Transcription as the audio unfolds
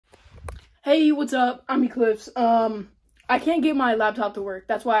Hey, what's up? I'm Eclipse. I can't get my laptop to work.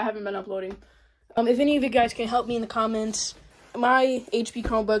 That's why I haven't been uploading. If any of you guys can help me in the comments, my HP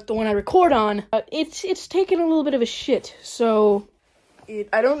Chromebook, the one I record on, it's taking a little bit of a shit. So,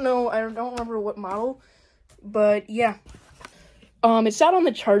 I don't remember what model, but yeah. It sat on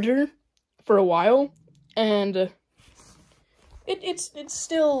the charger for a while, and it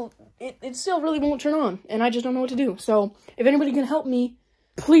still really won't turn on, and I just don't know what to do. So, if anybody can help me,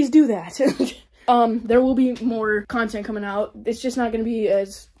 please do that. There will be more content coming out. It's just not going to be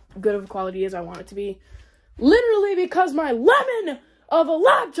as good of a quality as I want it to be. Literally because my lemon of a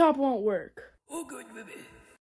laptop won't work. Oh, good, baby.